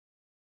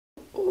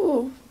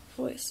Oh,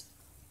 voice.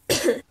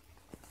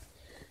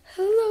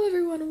 Hello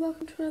everyone and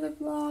welcome to another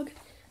vlog.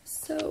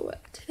 So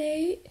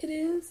today it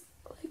is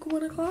like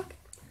 1 o'clock.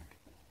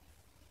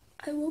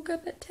 I woke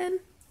up at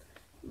 10,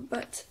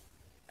 but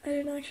I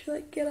didn't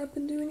actually get up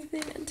and do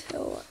anything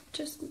until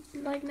just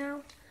like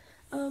now.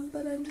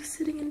 But I'm just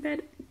sitting in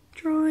bed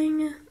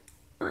drawing.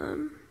 I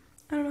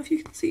don't know if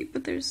you can see,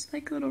 but there's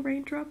like little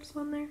raindrops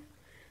on there.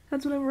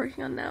 That's what I'm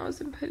working on now,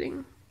 is I'm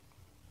putting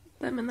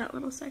them in that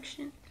little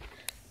section.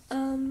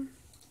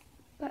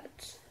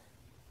 But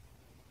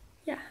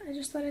yeah, I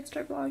just thought I'd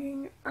start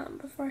vlogging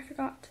before I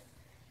forgot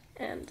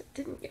and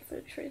didn't get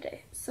footage for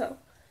today. So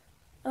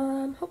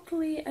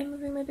hopefully I'm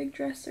moving my big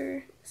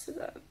dresser. This is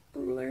a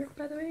ruler,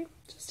 by the way,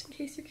 just in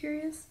case you're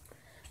curious.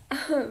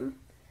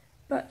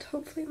 But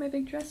hopefully my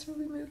big dresser will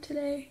be moved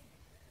today.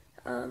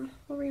 We'll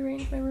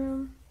rearrange my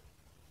room.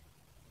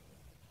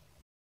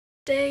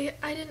 Today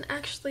I didn't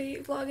actually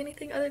vlog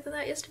anything other than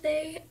that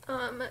yesterday,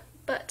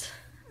 but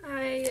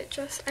I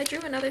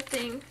drew another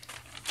thing.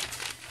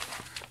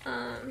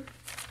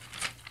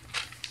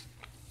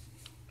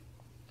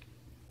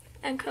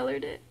 And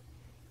colored it.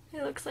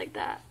 It looks like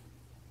that.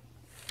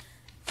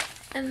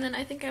 And then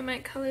I think I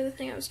might color the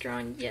thing I was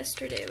drawing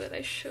yesterday that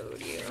I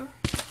showed you.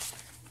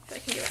 If I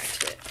can get back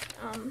to it.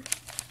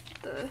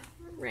 The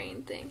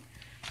rain thing.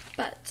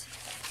 But,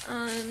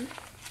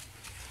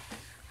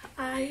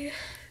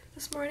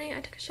 this morning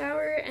I took a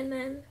shower and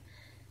then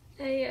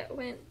I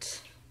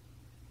went...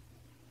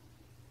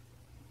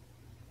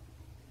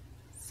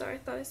 Sorry, I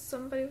thought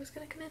somebody was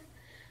gonna come in.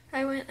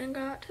 I went and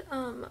got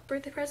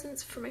birthday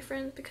presents for my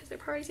friends because their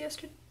party's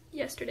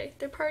yesterday.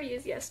 Their party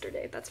is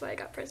yesterday. That's why I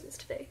got presents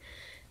today.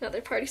 Now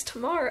their party's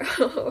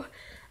tomorrow.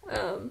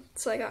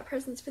 So I got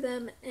presents for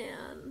them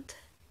and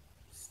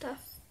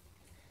stuff.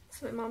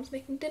 So my mom's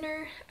making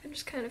dinner. I'm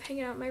just kind of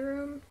hanging out in my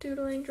room,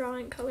 doodling,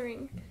 drawing,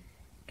 coloring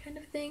kind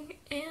of thing.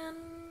 And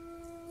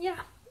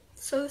yeah.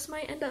 So this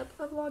might end up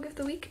a vlog of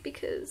the week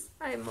because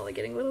I'm only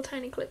getting little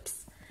tiny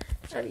clips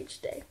of each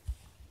day.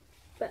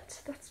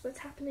 But that's what's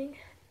happening,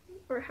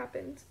 or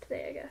happened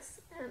today, I guess,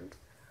 and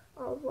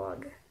I'll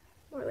vlog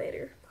more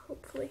later,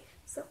 hopefully,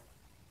 so.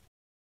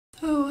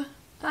 So,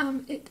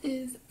 it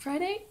is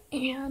Friday,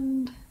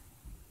 and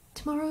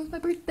tomorrow is my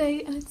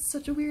birthday, and it's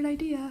such a weird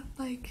idea,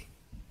 like,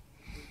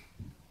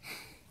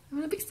 I'm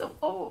gonna be so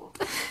old.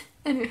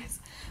 Anyways,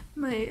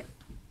 my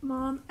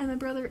mom and my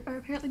brother are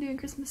apparently doing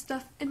Christmas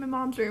stuff in my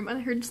mom's room, and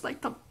I heard just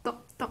like thump,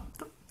 thump, thump,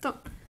 thump,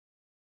 thump.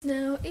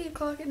 Now 8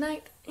 o'clock at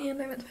night,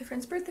 and I went to my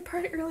friend's birthday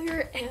party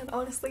earlier, and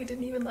honestly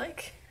didn't even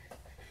like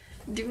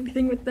do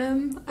anything with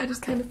them. I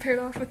just kind of paired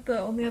off with the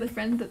only other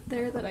friend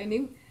that I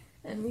knew,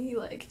 and we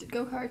like did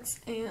go-karts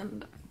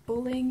and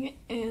bowling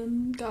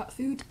and got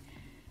food,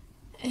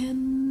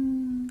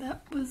 and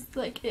that was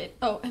like it.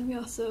 Oh, and we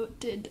also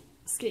did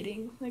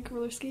skating, like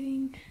roller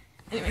skating.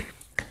 Anyway,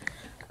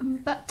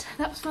 but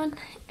that was fun,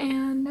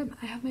 and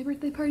I have my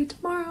birthday party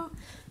tomorrow,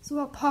 so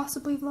I'll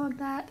possibly vlog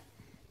that.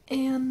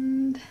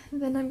 And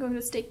then I'm going to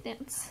a steak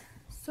dance.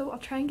 So I'll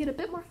try and get a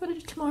bit more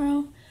footage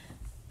tomorrow.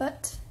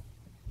 But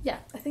yeah,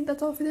 I think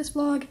that's all for this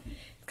vlog.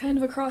 It's kind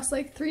of across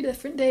like 3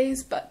 different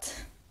days,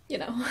 but you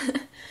know,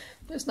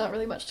 there's not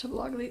really much to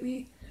vlog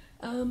lately.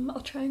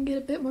 I'll try and get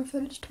a bit more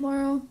footage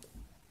tomorrow.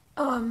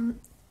 But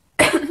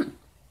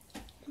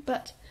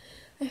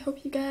I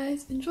hope you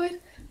guys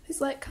enjoyed. Please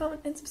like,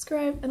 comment, and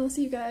subscribe, and I'll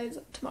see you guys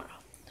tomorrow.